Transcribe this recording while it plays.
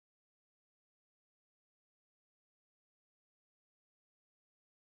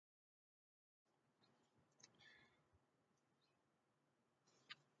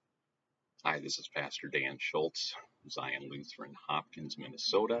Hi, this is Pastor Dan Schultz, Zion Lutheran, Hopkins,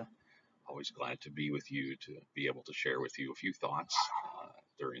 Minnesota. Always glad to be with you to be able to share with you a few thoughts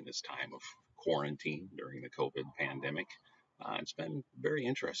during this time of quarantine during the COVID pandemic. It's been very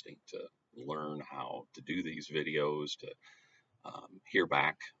interesting to learn how to do these videos, to hear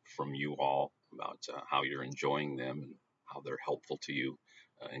back from you all about how you're enjoying them and how they're helpful to you,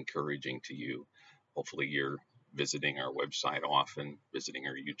 encouraging to you. Hopefully, you're visiting our website often, visiting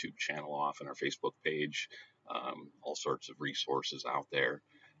our YouTube channel often, our Facebook page, all sorts of resources out there.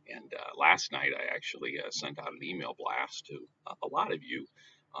 And last night, I actually sent out an email blast to a lot of you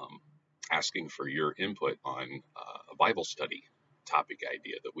um, asking for your input on a Bible study topic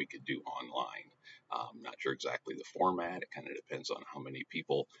idea that we could do online. Not sure exactly the format. It kind of depends on how many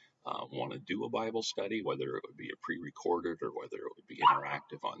people want to do a Bible study, whether it would be a pre-recorded or whether it would be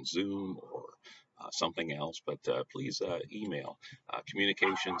interactive on Zoom or something else. But please email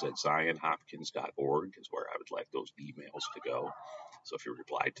communications at zionhopkins.org is where I would like those emails to go. So if you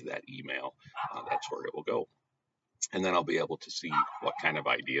reply to that email, that's where it will go. And then I'll be able to see what kind of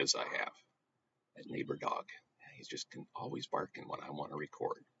ideas I have. That neighbor dog, he's just always barking when I want to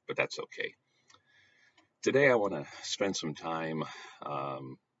record, but that's okay. Today I want to spend some time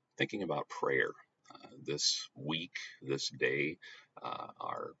thinking about prayer. This week, this day,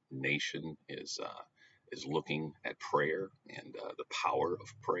 our nation is looking at prayer and the power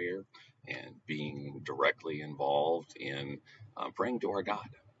of prayer and being directly involved in praying to our God,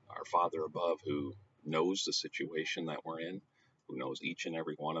 our Father above, who knows the situation that we're in, who knows each and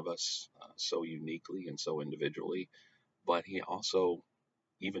every one of us so uniquely and so individually. But He also,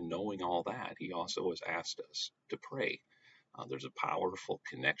 even knowing all that, He also has asked us to pray. There's a powerful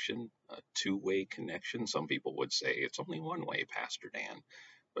connection, a two-way connection. Some people would say it's only one way, Pastor Dan,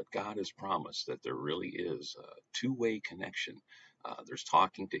 but God has promised that there really is a two-way connection. There's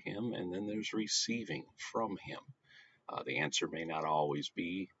talking to Him, and then there's receiving from Him. The answer may not always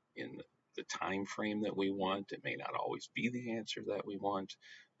be in the time frame that we want. It may not always be the answer that we want,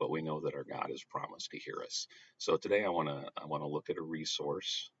 but we know that our God has promised to hear us. So today I want to look at a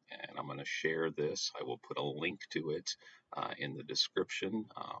resource, and I'm going to share this. I will put a link to it in the description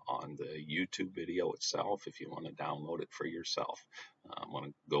on the YouTube video itself if you want to download it for yourself. I want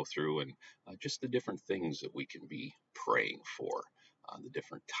to go through and just the different things that we can be praying for, the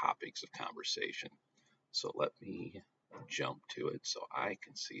different topics of conversation. So let me jump to it so I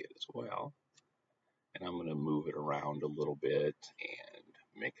can see it as well. And I'm going to move it around a little bit and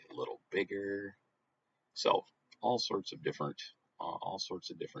make it a little bigger. So all sorts of different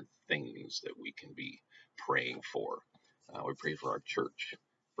things that we can be praying for. We pray for our church.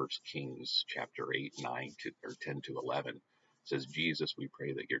 1 Kings chapter 8, 9 to, or 10 to 11 says, Jesus, we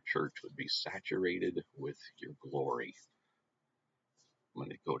pray that your church would be saturated with your glory. I'm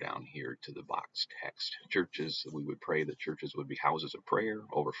going to go down here to the box text. Churches, we would pray that churches would be houses of prayer,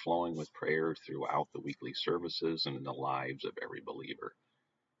 overflowing with prayer throughout the weekly services and in the lives of every believer.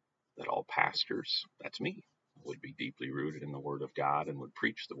 That all pastors, that's me, would be deeply rooted in the Word of God and would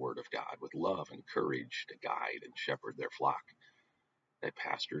preach the Word of God with love and courage to guide and shepherd their flock. That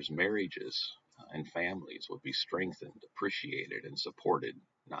pastors' marriages and families would be strengthened, appreciated, and supported,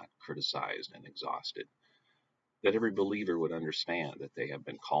 not criticized and exhausted. That every believer would understand that they have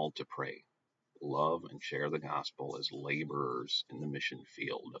been called to pray, love, and share the gospel as laborers in the mission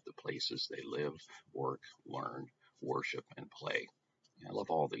field of the places they live, work, learn, worship, and play. I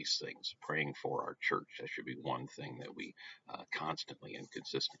love all these things. Praying for our church, that should be one thing that we constantly and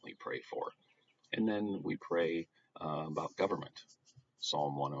consistently pray for. And then we pray about government.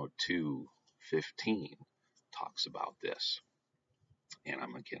 Psalm 102:15 talks about this. And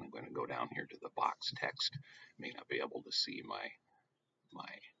I'm going to go down here to the box text. May not be able to see my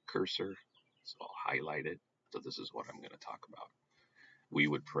cursor, so I'll highlight it. So this is what I'm going to talk about. We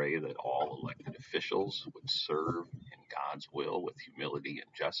would pray that all elected officials would serve in God's will with humility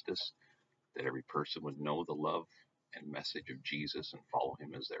and justice, that every person would know the love and message of Jesus and follow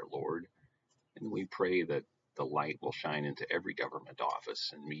him as their Lord. And we pray that the light will shine into every government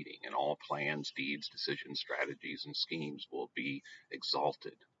office and meeting, and all plans, deeds, decisions, strategies, and schemes will be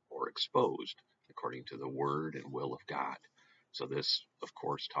exalted or exposed according to the word and will of God. So this, of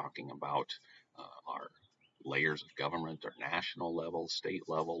course, talking about our layers of government, our national level, state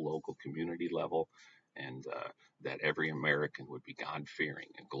level, local community level, and that every American would be God-fearing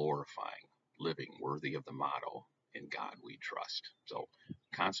and glorifying, living worthy of the motto, "In God we trust." So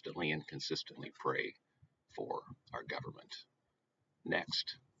constantly and consistently pray for our government.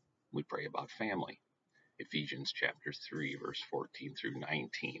 Next, we pray about family. Ephesians chapter 3, verse 14 through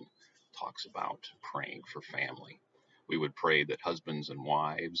 19 talks about praying for family. We would pray that husbands and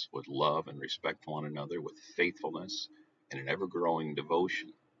wives would love and respect one another with faithfulness and an ever growing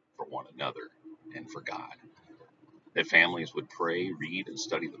devotion for one another and for God. That families would pray, read, and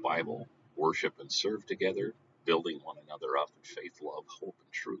study the Bible, worship and serve together, building one another up in faith, love, hope,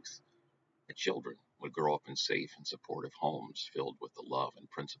 and truth. That children would grow up in safe and supportive homes filled with the love and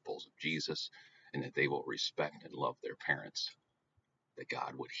principles of Jesus, and that they will respect and love their parents. That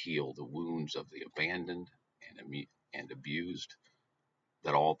God would heal the wounds of the abandoned and abused.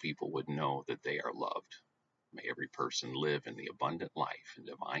 That all people would know that they are loved. May every person live in the abundant life and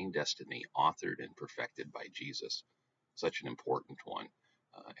divine destiny authored and perfected by Jesus. Such an important one,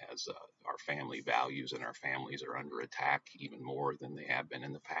 as our family values and our families are under attack even more than they have been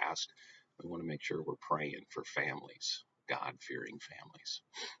in the past. We want to make sure we're praying for families, God-fearing families.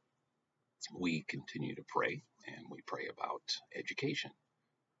 We continue to pray, and we pray about education.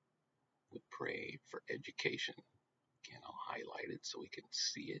 We pray for education. Again, I'll highlight it so we can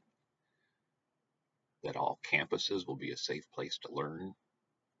see it. That all campuses will be a safe place to learn.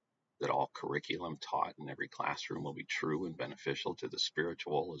 That all curriculum taught in every classroom will be true and beneficial to the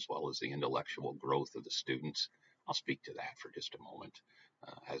spiritual as well as the intellectual growth of the students. I'll speak to that for just a moment,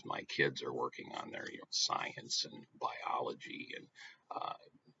 as my kids are working on their science and biology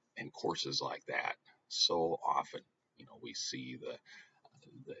and courses like that. So often, we see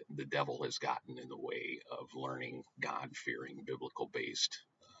the devil has gotten in the way of learning God-fearing, biblical-based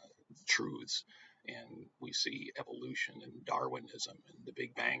truths, and we see evolution and Darwinism and the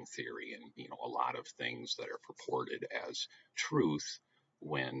Big Bang Theory and a lot of things that are purported as truth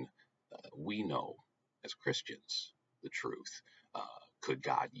when we know as Christians the truth. Could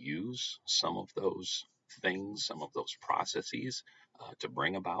God use some of those things, some of those processes to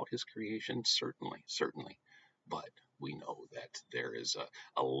bring about his creation? Certainly. But we know that there is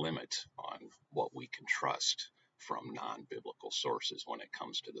a limit on what we can trust from non-biblical sources when it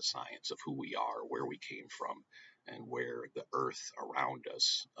comes to the science of who we are, where we came from, and where the earth around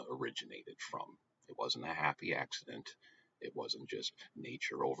us originated from. It wasn't a happy accident. It wasn't just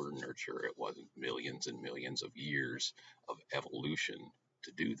nature over nurture. It wasn't millions and millions of years of evolution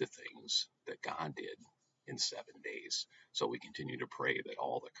to do the things that God did in 7 days. So we continue to pray that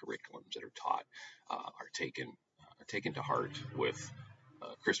all the curriculums that are taught are taken to heart with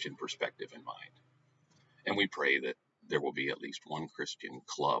a Christian perspective in mind. And we pray that there will be at least one Christian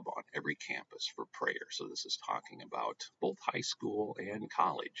club on every campus for prayer. So this is talking about both high school and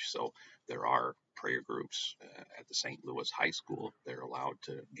college. So there are prayer groups at the St. Louis High School. They're allowed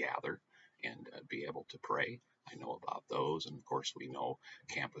to gather and be able to pray. I know about those. And of course, we know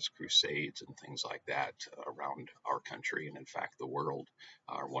campus crusades and things like that around our country and in fact the world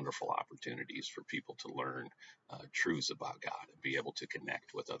are wonderful opportunities for people to learn truths about God and be able to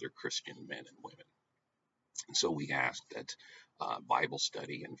connect with other Christian men and women. And so we ask that Bible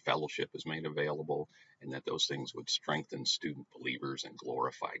study and fellowship is made available and that those things would strengthen student believers and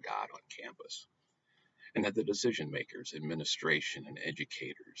glorify God on campus. And that the decision makers, administration, and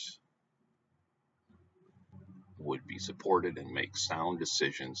educators would be supported and make sound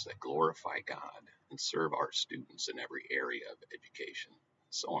decisions that glorify God and serve our students in every area of education.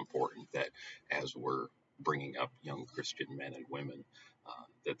 It's so important that as we're bringing up young Christian men and women,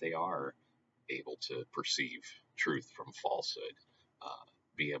 that they are able to perceive truth from falsehood,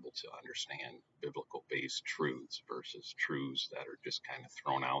 be able to understand biblical based truths versus truths that are just kind of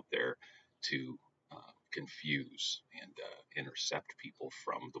thrown out there to confuse and intercept people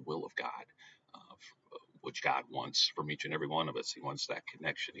from the will of God, which God wants from each and every one of us. He wants that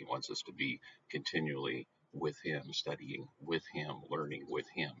connection. He wants us to be continually with him, studying with him, learning with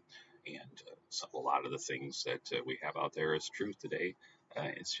him. And so a lot of the things that we have out there as truth today,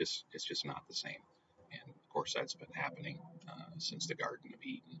 it's just not the same. And of course, that's been happening since the Garden of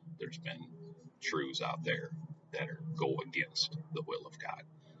Eden. There's been truths out there that go against the will of God.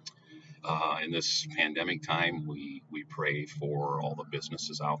 In this pandemic time, we pray for all the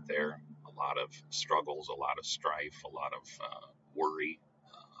businesses out there. A lot of struggles, a lot of strife, a lot of worry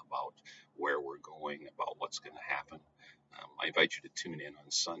about where we're going, about what's going to happen. I invite you to tune in on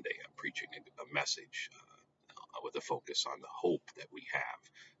Sunday. I'm preaching a message with a focus on the hope that we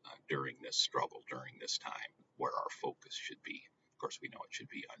have during this struggle, during this time, where our focus should be. Of course, we know it should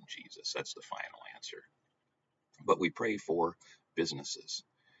be on Jesus. That's the final answer. But we pray for businesses.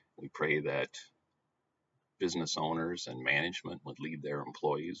 We pray that business owners and management would lead their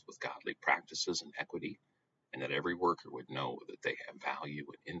employees with godly practices and equity, and that every worker would know that they have value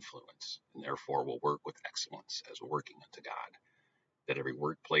and influence, and therefore will work with excellence as working unto God. that every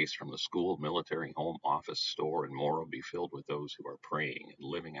workplace from the school, military, home, office, store, and more will be filled with those who are praying and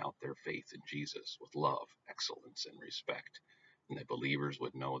living out their faith in Jesus with love, excellence, and respect, and that believers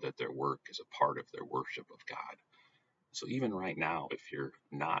would know that their work is a part of their worship of God. So even right now, if you're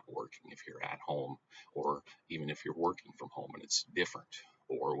not working, if you're at home, or even if you're working from home and it's different,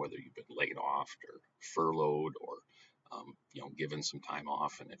 or whether you've been laid off or furloughed or given some time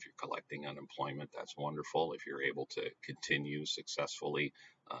off, and if you're collecting unemployment, that's wonderful. If you're able to continue successfully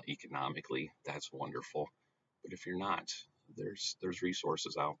economically, that's wonderful. But if you're not, there's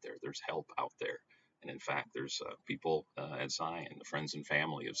resources out there. There's help out there, and in fact, there's people at Zion, the friends and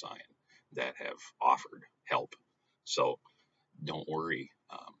family of Zion, that have offered help. So don't worry.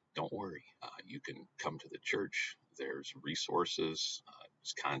 Don't worry. You can come to the church. There's resources.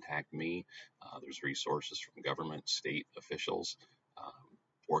 Just contact me. There's resources from government, state officials,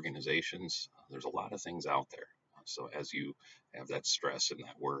 organizations. There's a lot of things out there. So as you have that stress and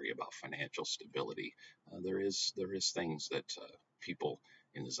that worry about financial stability, there is things that people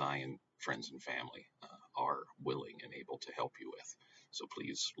in the Zion friends and family are willing and able to help you with. So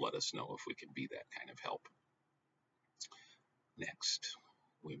please let us know if we can be that kind of help. Next,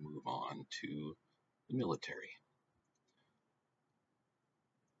 we move on to the military.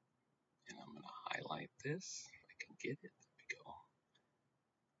 And I'm going to highlight this. If I can get it. There we go.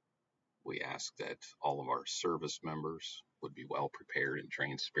 We ask that all of our service members would be well prepared and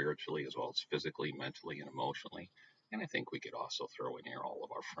trained spiritually as well as physically, mentally, and emotionally. And I think we could also throw in here all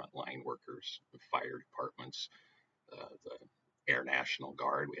of our frontline workers, the fire departments, the Air National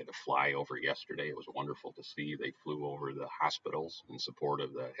Guard. We had to fly over yesterday. It was wonderful to see. They flew over the hospitals in support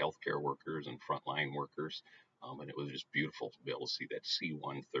of the healthcare workers and frontline workers. And it was just beautiful to be able to see that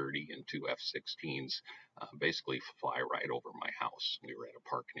C-130 and two F-16s basically fly right over my house. We were at a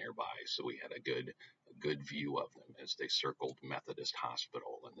park nearby, so we had a good view of them as they circled Methodist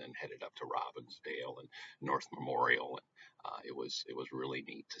Hospital and then headed up to Robbinsdale and North Memorial. And it was really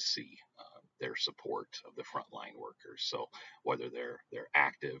neat to see their support of the frontline workers. So whether they're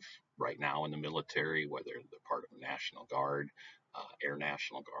active right now in the military, whether they're part of the National Guard, Air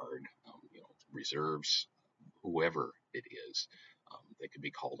National Guard, reserves, whoever it is, they could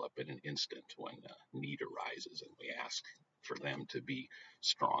be called up in an instant when need arises, and we ask for them to be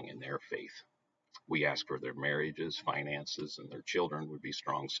strong in their faith. We ask for their marriages, finances, and their children would be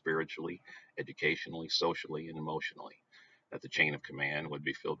strong spiritually, educationally, socially, and emotionally. That the chain of command would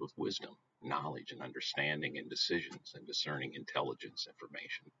be filled with wisdom, knowledge, and understanding and decisions and discerning intelligence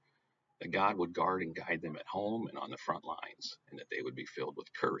information. That God would guard and guide them at home and on the front lines, and that they would be filled with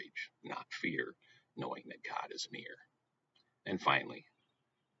courage, not fear, knowing that God is near. And finally,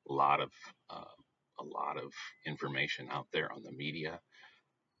 a lot of uh, a lot of information out there on the media.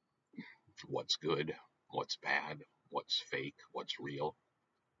 What's good, what's bad, what's fake, what's real.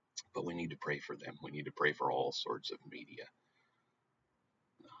 But we need to pray for them. We need to pray for all sorts of media.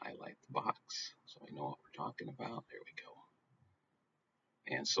 Highlight the box so we know what we're talking about. There we go.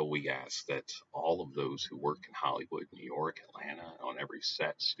 And so we ask that all of those who work in Hollywood, New York, Atlanta, on every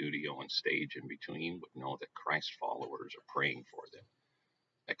set, studio, and stage in between would know that Christ followers are praying for them.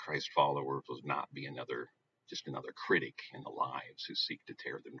 That Christ followers will not be just another critic in the lives who seek to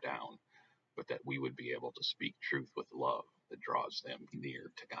tear them down, but that we would be able to speak truth with love that draws them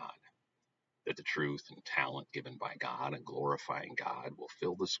near to God. That the truth and talent given by God and glorifying God will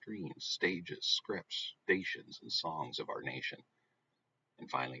fill the screens, stages, scripts, stations, and songs of our nation. And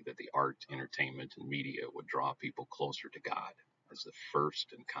finally, that the art, entertainment, and media would draw people closer to God as the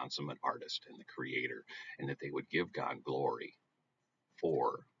first and consummate artist and the creator, and that they would give God glory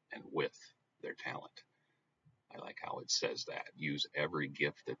for and with their talent. I like how it says that. Use every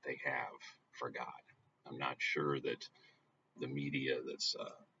gift that they have for God. I'm not sure that the media that's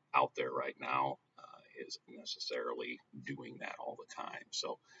out there right now is necessarily doing that all the time.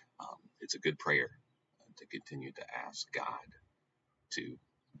 So it's a good prayer to continue to ask God to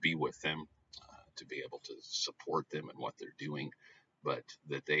be with them, to be able to support them in what they're doing, but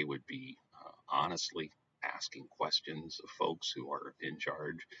that they would be honestly asking questions of folks who are in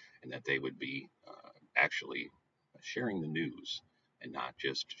charge, and that they would be actually sharing the news and not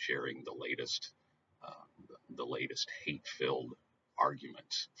just sharing the latest hate-filled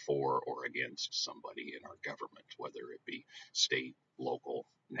arguments for or against somebody in our government, whether it be state, local,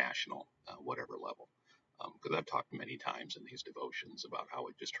 national, whatever level. Because I've talked many times in these devotions about how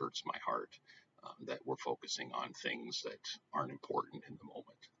it just hurts my heart that we're focusing on things that aren't important in the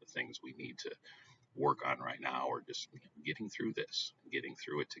moment. The things we need to work on right now are just getting through this, getting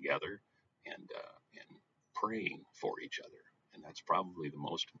through it together, and praying for each other. And that's probably the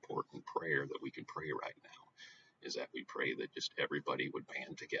most important prayer that we can pray right now, is that we pray that just everybody would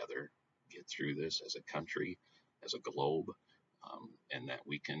band together, get through this as a country, as a globe, and that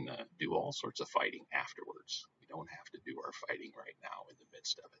we can do all sorts of fighting afterwards. We don't have to do our fighting right now in the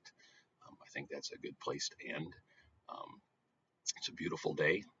midst of it. I think that's a good place to end. Um, it's a beautiful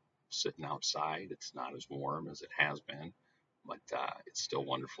day, sitting outside. It's not as warm as it has been, but it's still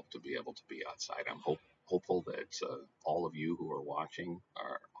wonderful to be able to be outside. I'm hopeful that all of you who are watching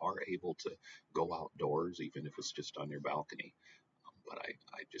are able to go outdoors, even if it's just on your balcony. But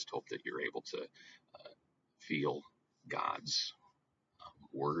I just hope that you're able to feel God's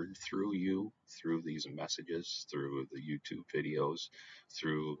word through you, through these messages, through the YouTube videos,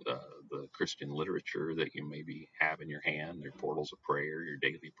 through the Christian literature that you maybe have in your hand, your portals of prayer, your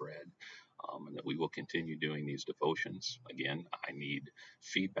daily bread, and that we will continue doing these devotions. Again, I need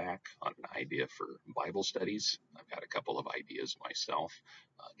feedback on an idea for Bible studies. I've got a couple of ideas myself.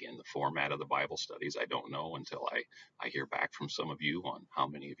 Again, the format of the Bible studies, I don't know until I hear back from some of you on how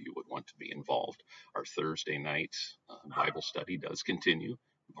many of you would want to be involved. Our Thursday night Bible study does continue.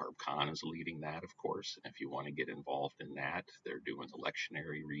 Barb Kahn is leading that, of course. And if you want to get involved in that, they're doing the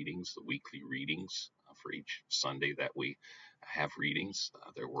lectionary readings, the weekly readings for each Sunday that we have readings.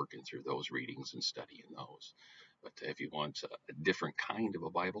 They're working through those readings and studying those. But if you want a different kind of a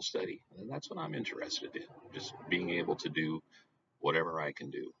Bible study, then that's what I'm interested in. Just being able to do whatever I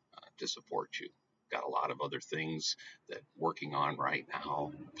can do to support you. Got a lot of other things that working on right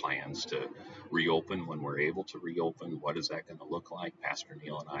now, plans to reopen when we're able to reopen. What is that going to look like? Pastor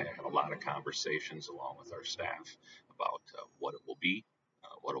Neil and I have a lot of conversations along with our staff about what it will be,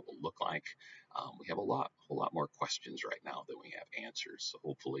 what it will look like. We have a whole lot more questions right now than we have answers. So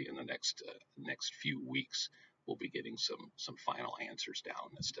hopefully in the next few weeks, we'll be getting some final answers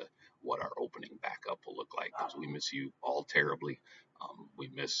down as to what our opening back up will look like, because we miss you all terribly. We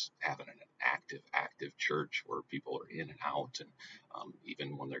miss having an active church where people are in and out, and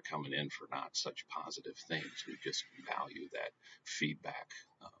even when they're coming in for not such positive things, we just value that feedback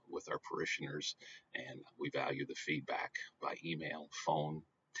with our parishioners, and we value the feedback by email, phone,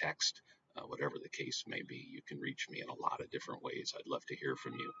 text, whatever the case may be. You can reach me in a lot of different ways. I'd love to hear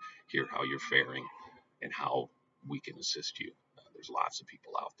from you, hear how you're faring, and how we can assist you. There's lots of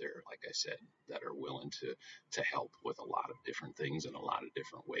people out there, like I said, that are willing to help with a lot of different things in a lot of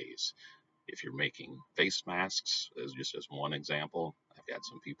different ways. If you're making face masks, as one example, I've got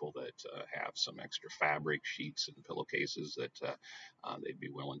some people that have some extra fabric sheets and pillowcases that they'd be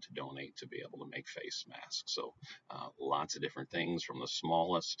willing to donate to be able to make face masks. So lots of different things, from the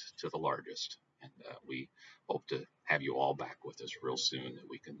smallest to the largest. And we hope to have you all back with us real soon, that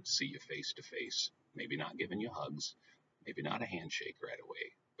we can see you face to face. Maybe not giving you hugs, maybe not a handshake right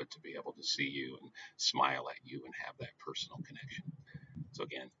away, but to be able to see you and smile at you and have that personal connection. So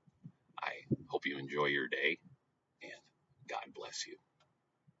again, I hope you enjoy your day, and God bless you.